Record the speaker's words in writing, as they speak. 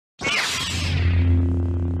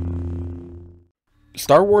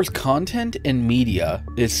Star Wars content and media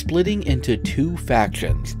is splitting into two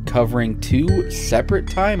factions, covering two separate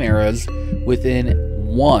time eras within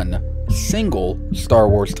one single Star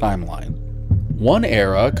Wars timeline. One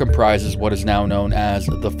era comprises what is now known as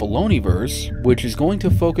the Filoniverse, which is going to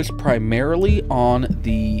focus primarily on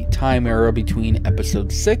the time era between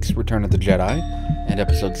Episode 6, Return of the Jedi, and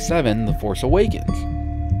Episode 7, The Force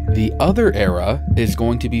Awakens. The other era is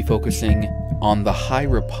going to be focusing on the High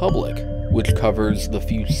Republic, which covers the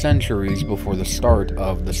few centuries before the start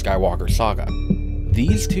of the Skywalker saga.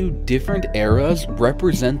 These two different eras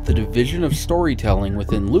represent the division of storytelling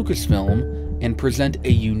within Lucasfilm and present a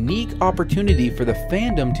unique opportunity for the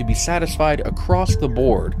fandom to be satisfied across the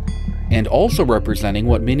board, and also representing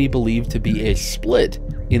what many believe to be a split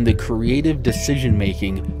in the creative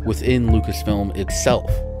decision-making within Lucasfilm itself.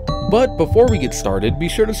 But before we get started, be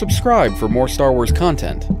sure to subscribe for more Star Wars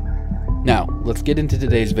content. Now, let's get into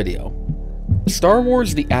today's video. Star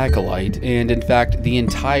Wars The Acolyte, and in fact the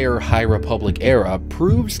entire High Republic era,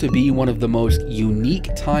 proves to be one of the most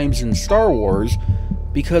unique times in Star Wars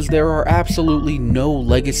because there are absolutely no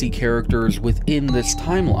legacy characters within this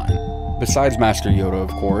timeline, besides Master Yoda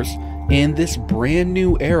of course, and this brand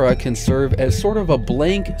new era can serve as sort of a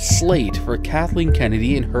blank slate for Kathleen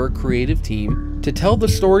Kennedy and her creative team to tell the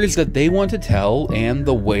stories that they want to tell and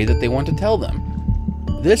the way that they want to tell them.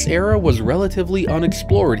 This era was relatively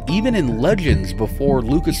unexplored, even in Legends before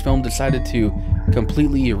Lucasfilm decided to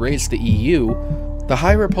completely erase the EU. The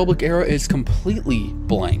High Republic era is completely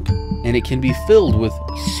blank, and it can be filled with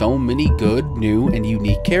so many good, new, and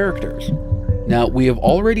unique characters. Now, we have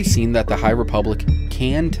already seen that the High Republic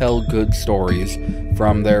can tell good stories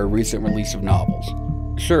from their recent release of novels.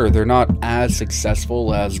 Sure, they're not as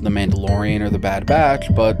successful as The Mandalorian or The Bad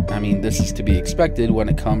Batch, but I mean, this is to be expected when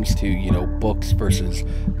it comes to, books versus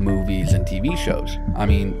movies and TV shows. I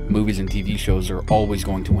mean, movies and TV shows are always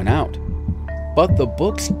going to win out. But the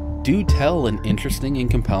books do tell an interesting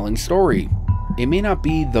and compelling story. It may not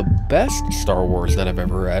be the best Star Wars that I've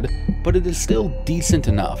ever read, but it is still decent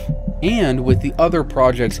enough. And with the other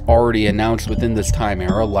projects already announced within this time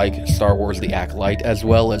era, like Star Wars The Acolyte, as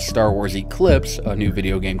well as Star Wars Eclipse, a new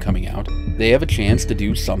video game coming out, they have a chance to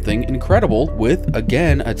do something incredible with,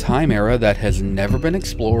 again, a time era that has never been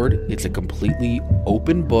explored. It's a completely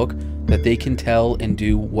open book that they can tell and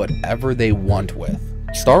do whatever they want with.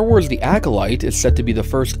 Star Wars The Acolyte is set to be the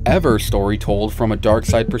first ever story told from a dark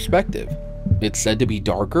side perspective. It's said to be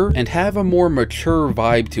darker and have a more mature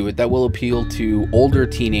vibe to it that will appeal to older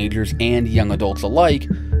teenagers and young adults alike,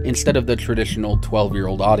 instead of the traditional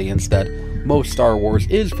 12-year-old audience that most Star Wars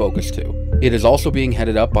is focused to. It is also being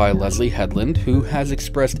headed up by Leslie Headland, who has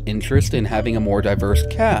expressed interest in having a more diverse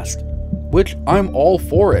cast, which I'm all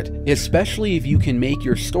for it, especially if you can make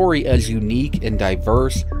your story as unique and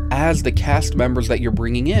diverse as the cast members that you're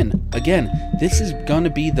bringing in. Again, this is going to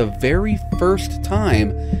be the very first time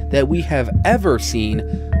that we have ever seen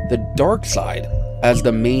the dark side as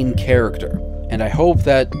the main character. And I hope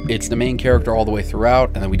that it's the main character all the way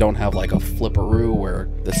throughout, and that we don't have like a flipperoo where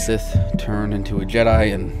the Sith turn into a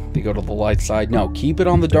Jedi and they go to the light side. No, keep it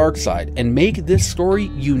on the dark side and make this story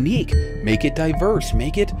unique. Make it diverse,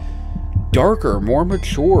 make it darker, more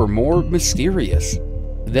mature, more mysterious.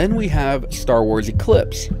 Then we have Star Wars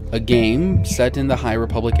Eclipse, a game set in the High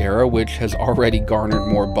Republic era which has already garnered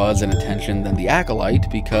more buzz and attention than The Acolyte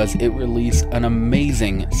because it released an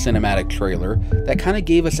amazing cinematic trailer that kind of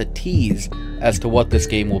gave us a tease as to what this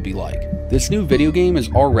game will be like. This new video game is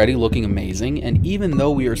already looking amazing, and even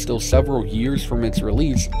though we are still several years from its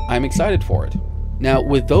release, I'm excited for it. Now,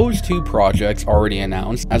 with those two projects already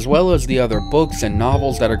announced, as well as the other books and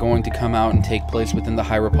novels that are going to come out and take place within the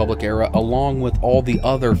High Republic era, along with all the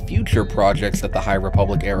other future projects that the High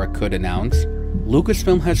Republic era could announce,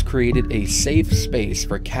 Lucasfilm has created a safe space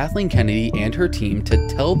for Kathleen Kennedy and her team to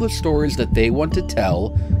tell the stories that they want to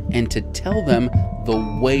tell, and to tell them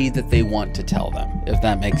the way that they want to tell them, if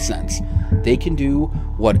that makes sense. They can do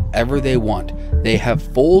whatever they want. They have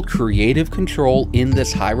full creative control in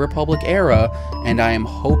this High Republic era, and I am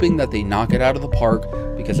hoping that they knock it out of the park,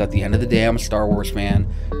 because at the end of the day, I'm a Star Wars fan,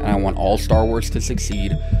 and I want all Star Wars to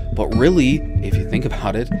succeed. But really, if you think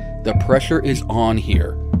about it, the pressure is on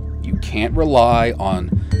here. You can't rely on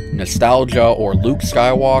nostalgia or Luke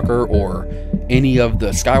Skywalker or any of the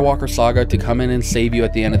Skywalker saga to come in and save you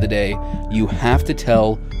at the end of the day. You have to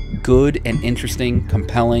tell good and interesting,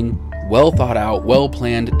 compelling, well thought out, well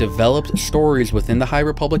planned, developed stories within the High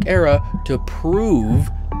Republic era to prove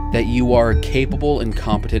that you are a capable and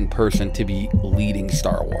competent person to be leading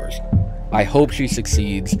Star Wars. I hope she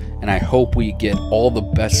succeeds, and I hope we get all the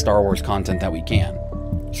best Star Wars content that we can.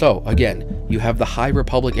 So, again, you have the High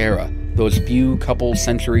Republic era, those few couple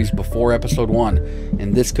centuries before Episode 1,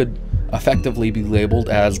 and this could effectively be labeled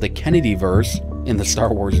as the Kennedyverse in the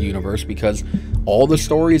Star Wars universe, because all the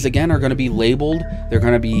stories, again, are going to be labeled, they're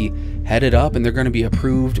going to be headed up, and they're going to be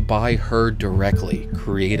approved by her directly,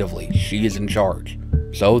 creatively. She is in charge.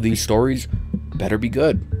 So these stories better be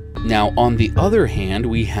good. Now, on the other hand,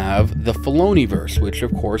 we have the Filoniverse, which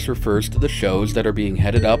of course refers to the shows that are being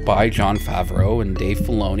headed up by Jon Favreau and Dave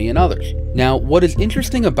Filoni and others. Now, what is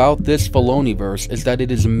interesting about this Filoniverse is that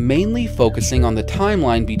it is mainly focusing on the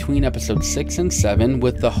timeline between episodes 6 and 7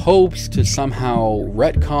 with the hopes to somehow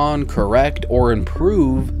retcon, correct, or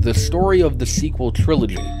improve the story of the sequel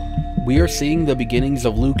trilogy. We are seeing the beginnings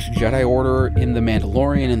of Luke's Jedi Order in The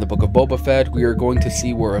Mandalorian and the Book of Boba Fett. We are going to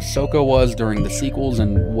see where Ahsoka was during the sequels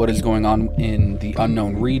and what is going on in the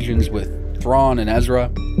unknown regions with Thrawn and Ezra.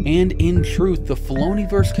 And in truth, the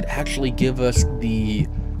Filoniverse could actually give us the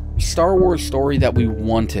Star Wars story that we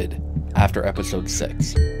wanted after Episode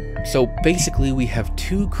 6. So basically, we have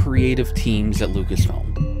two creative teams at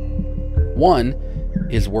Lucasfilm. One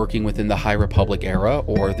is working within the High Republic era,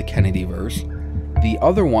 or the Kennedyverse. The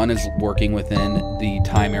other one is working within the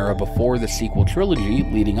time era before the sequel trilogy,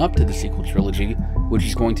 leading up to the sequel trilogy, which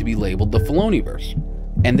is going to be labeled the Filoniverse.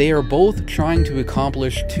 And they are both trying to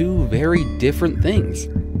accomplish two very different things.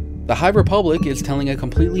 The High Republic is telling a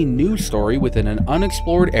completely new story within an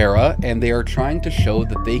unexplored era, and they are trying to show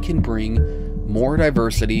that they can bring more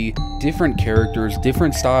diversity, different characters,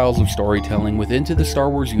 different styles of storytelling within the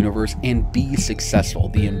Star Wars universe and be successful.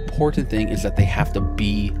 The important thing is that they have to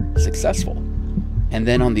be successful. And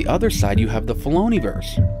then on the other side, you have the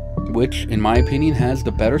Filoniverse, which, in my opinion, has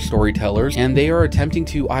the better storytellers, and they are attempting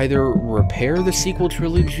to either repair the sequel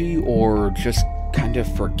trilogy or just kind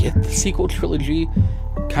of forget the sequel trilogy,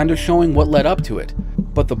 kind of showing what led up to it.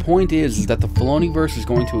 But the point is that the Filoniverse is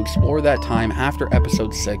going to explore that time after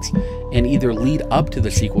Episode 6 and either lead up to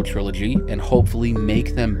the sequel trilogy and hopefully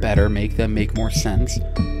make them better, make them make more sense,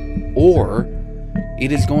 or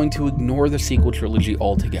it is going to ignore the sequel trilogy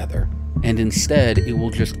altogether. And instead, it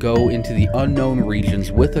will just go into the unknown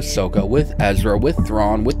regions with Ahsoka, with Ezra, with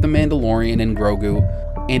Thrawn, with the Mandalorian and Grogu,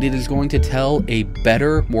 and it is going to tell a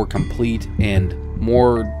better, more complete, and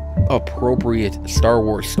more appropriate Star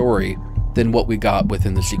Wars story than what we got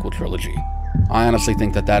within the sequel trilogy. I honestly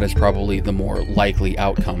think that that is probably the more likely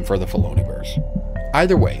outcome for the Filoniverse.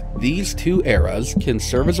 Either way, these two eras can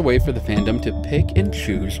serve as a way for the fandom to pick and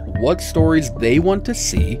choose what stories they want to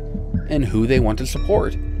see and who they want to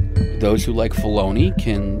support. Those who like Filoni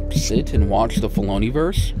can sit and watch the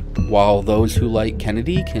Filoniverse, while those who like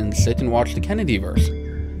Kennedy can sit and watch the Kennedyverse.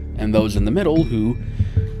 And those in the middle who,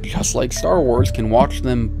 just like Star Wars, can watch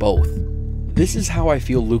them both. This is how I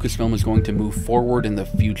feel Lucasfilm is going to move forward in the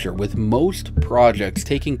future, with most projects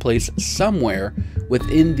taking place somewhere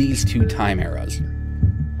within these two time eras.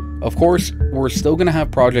 Of course, we're still going to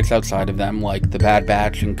have projects outside of them, like The Bad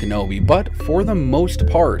Batch and Kenobi, but for the most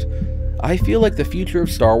part, I feel like the future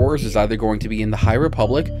of Star Wars is either going to be in the High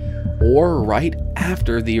Republic or right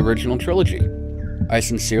after the original trilogy. I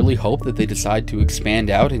sincerely hope that they decide to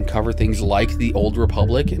expand out and cover things like the Old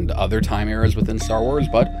Republic and other time eras within Star Wars,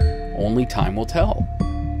 but only time will tell.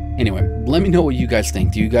 Anyway, let me know what you guys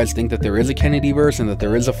think. Do you guys think that there is a Kennedyverse and that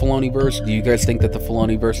there is a Filoniverse? Do you guys think that the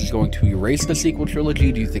Filoniverse is going to erase the sequel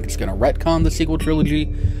trilogy? Do you think it's going to retcon the sequel trilogy?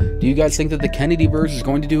 Do you guys think that the Kennedyverse is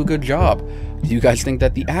going to do a good job? Do you guys think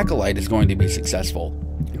that the Acolyte is going to be successful?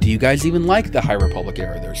 Do you guys even like the High Republic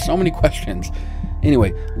era? There's so many questions.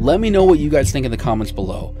 Anyway, let me know what you guys think in the comments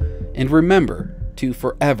below. And remember to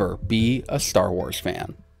forever be a Star Wars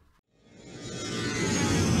fan.